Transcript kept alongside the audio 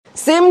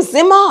Sim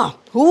Simma,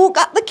 who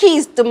got the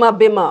keys to my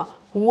bimmer?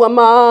 Who am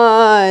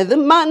I? The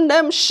man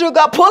them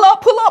sugar. Pull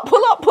up, pull up,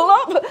 pull up, pull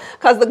up.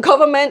 Because the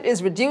government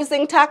is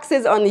reducing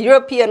taxes on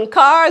European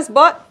cars,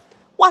 but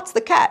what's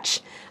the catch?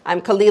 I'm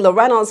Kalilah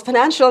Reynolds,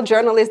 financial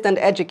journalist and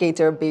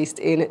educator based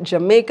in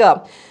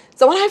Jamaica.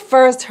 So when I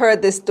first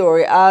heard this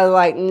story, I was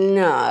like,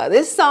 nah,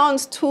 this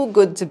sounds too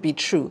good to be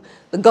true.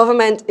 The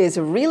government is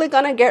really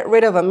going to get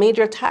rid of a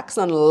major tax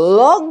on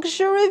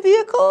luxury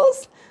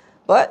vehicles?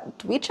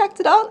 But we checked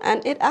it out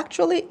and it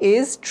actually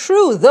is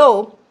true,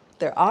 though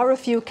there are a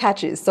few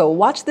catches. So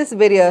watch this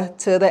video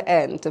to the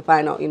end to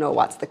find out,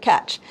 what's the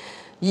catch.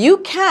 You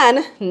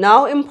can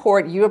now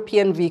import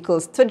European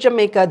vehicles to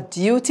Jamaica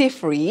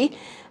duty-free,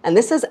 and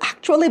this has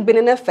actually been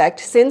in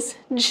effect since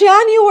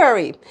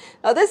January.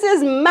 Now, this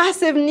is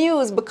massive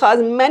news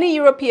because many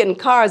European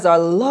cars are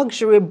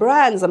luxury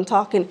brands. I'm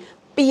talking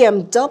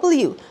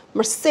BMW,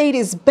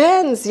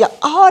 Mercedes-Benz, your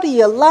Audi,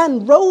 your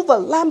Land Rover,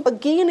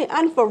 Lamborghini,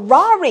 and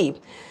Ferrari.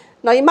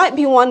 Now, you might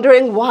be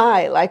wondering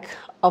why,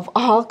 of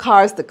all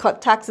cars to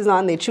cut taxes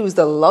on, they choose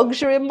the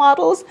luxury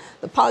models.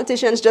 The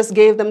politicians just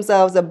gave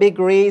themselves a big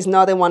raise.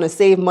 Now they want to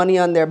save money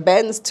on their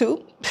Benz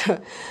too.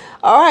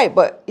 All right,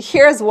 but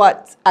here's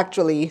what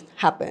actually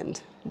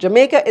happened.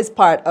 Jamaica is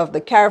part of the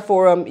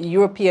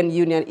CARIFORUM-European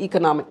Union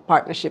Economic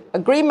Partnership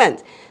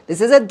Agreement. This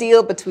is a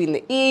deal between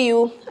the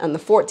EU and the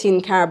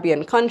 14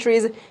 Caribbean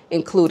countries,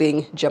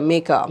 including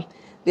Jamaica.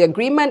 The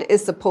agreement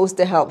is supposed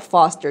to help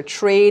foster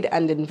trade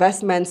and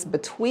investments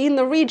between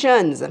the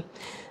regions.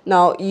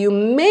 Now, you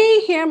may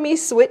hear me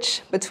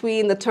switch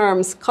between the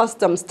terms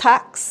customs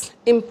tax,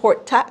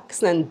 import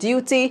tax, and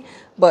duty,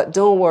 but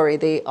don't worry,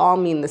 they all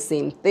mean the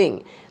same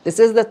thing. This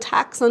is the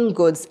tax on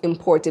goods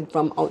imported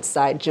from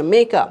outside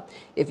Jamaica.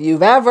 If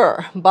you've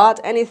ever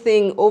bought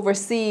anything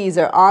overseas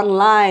or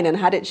online and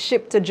had it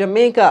shipped to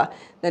Jamaica,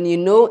 then you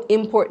know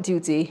import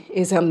duty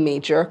is a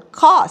major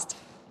cost.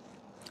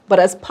 But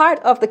as part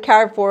of the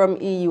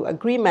CARIFORUM EU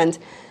agreement,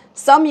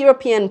 some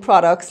European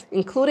products,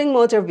 including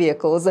motor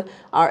vehicles,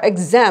 are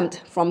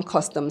exempt from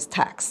customs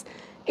tax.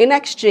 In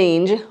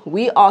exchange,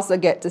 we also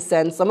get to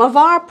send some of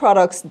our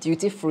products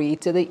duty-free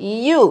to the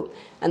EU,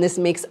 and this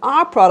makes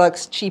our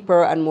products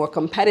cheaper and more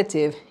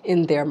competitive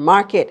in their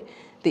market.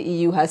 The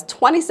EU has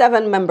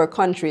 27 member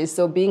countries,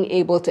 so being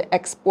able to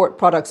export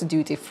products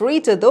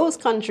duty-free to those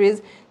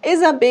countries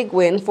is a big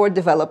win for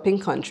developing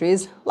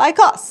countries like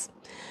us.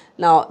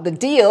 Now, the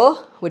deal,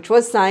 which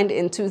was signed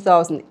in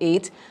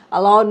 2008,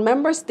 allowed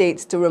member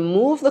states to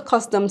remove the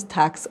customs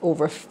tax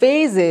over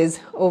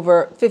phases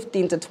over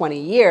 15 to 20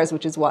 years,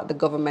 which is what the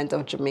government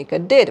of Jamaica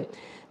did.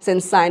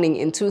 Since signing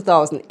in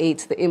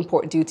 2008, the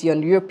import duty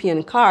on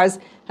European cars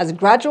has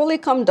gradually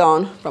come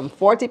down from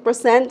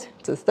 40%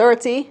 to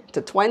 30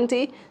 to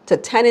 20 to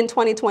 10 in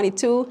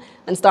 2022,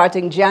 and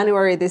starting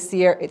January this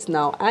year, it's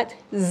now at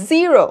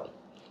 0.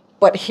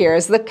 But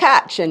here's the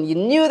catch, and you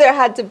knew there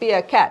had to be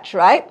a catch,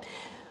 right?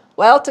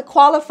 Well, to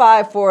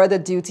qualify for the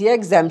duty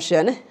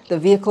exemption, the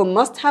vehicle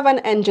must have an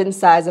engine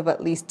size of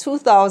at least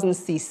 2,000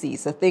 cc.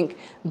 So think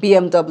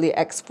BMW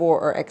X4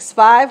 or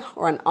X5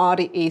 or an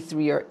Audi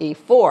A3 or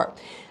A4.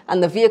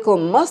 And the vehicle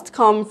must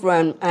come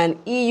from an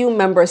EU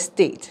member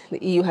state.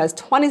 The EU has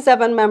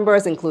 27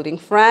 members, including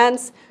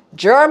France,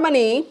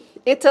 Germany,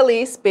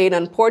 Italy, Spain,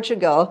 and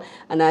Portugal.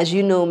 And as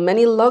you know,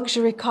 many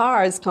luxury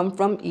cars come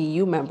from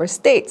EU member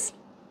states.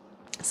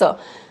 So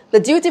the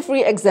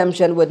duty-free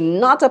exemption would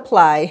not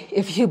apply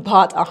if you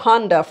bought a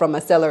Honda from a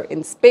seller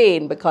in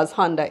Spain because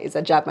Honda is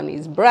a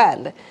Japanese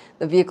brand.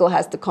 The vehicle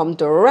has to come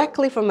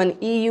directly from an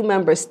EU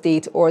member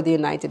state or the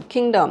United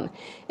Kingdom.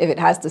 If it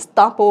has to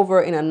stop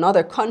over in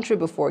another country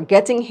before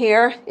getting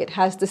here, it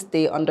has to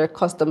stay under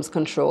customs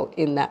control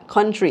in that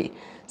country.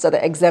 So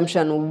the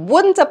exemption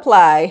wouldn't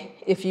apply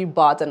if you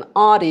bought an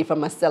Audi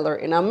from a seller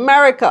in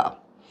America.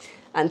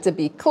 And to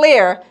be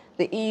clear,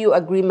 the EU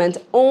agreement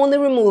only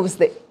removes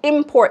the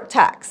import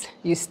tax.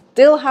 You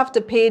still have to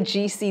pay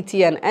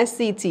GCT and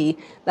SCT,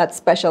 that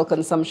special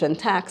consumption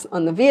tax,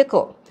 on the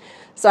vehicle.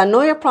 So I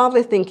know you're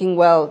probably thinking,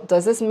 well,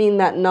 does this mean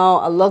that now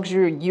a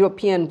luxury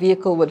European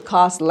vehicle would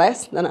cost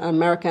less than an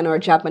American or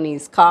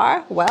Japanese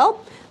car?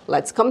 Well,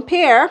 let's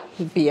compare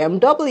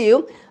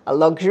BMW, a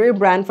luxury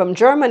brand from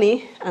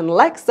Germany, and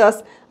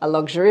Lexus, a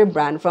luxury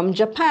brand from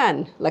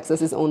Japan.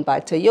 Lexus is owned by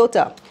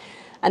Toyota.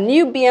 A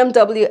new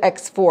BMW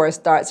X4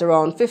 starts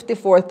around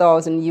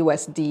 54,000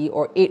 USD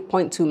or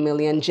 8.2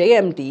 million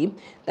JMD.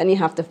 Then you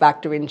have to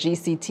factor in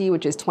GCT,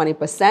 which is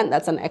 20%.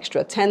 That's an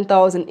extra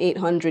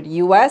 10,800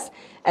 US.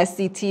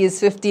 SCT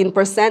is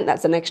 15%.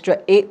 That's an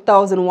extra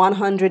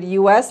 8,100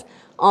 US.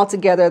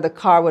 Altogether, the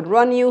car would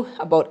run you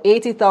about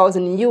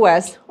 80,000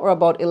 US or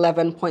about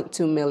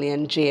 11.2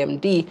 million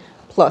JMD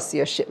plus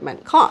your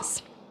shipment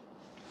costs.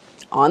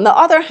 On the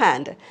other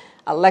hand,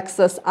 a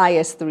Lexus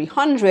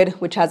IS300,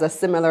 which has a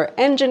similar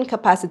engine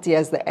capacity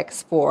as the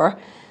X4,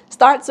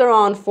 starts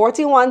around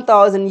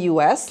 41,000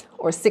 US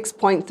or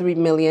 6.3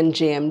 million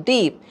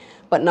JMD.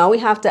 But now we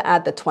have to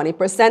add the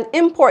 20%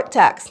 import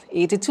tax,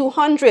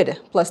 $8,200,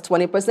 plus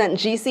 20%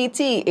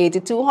 GCT,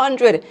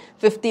 $8,200,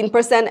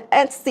 15%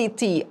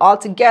 SCT.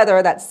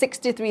 Altogether, that's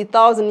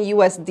 63,000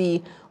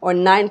 USD or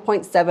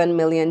 9.7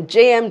 million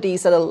JMD.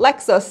 So the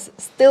Lexus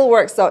still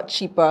works out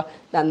cheaper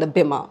than the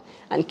Beamer.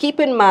 And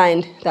keep in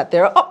mind that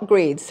there are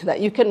upgrades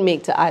that you can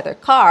make to either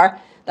car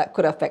that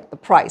could affect the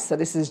price. So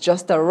this is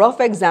just a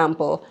rough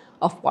example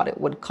of what it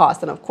would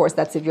cost. And of course,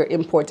 that's if you're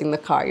importing the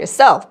car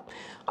yourself.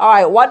 All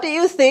right, what do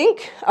you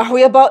think? Are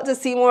we about to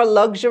see more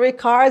luxury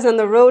cars on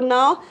the road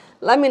now?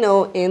 Let me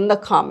know in the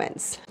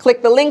comments.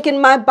 Click the link in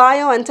my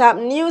bio and tap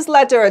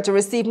newsletter to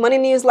receive money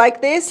news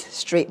like this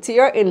straight to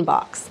your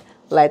inbox.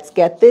 Let's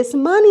get this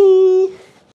money.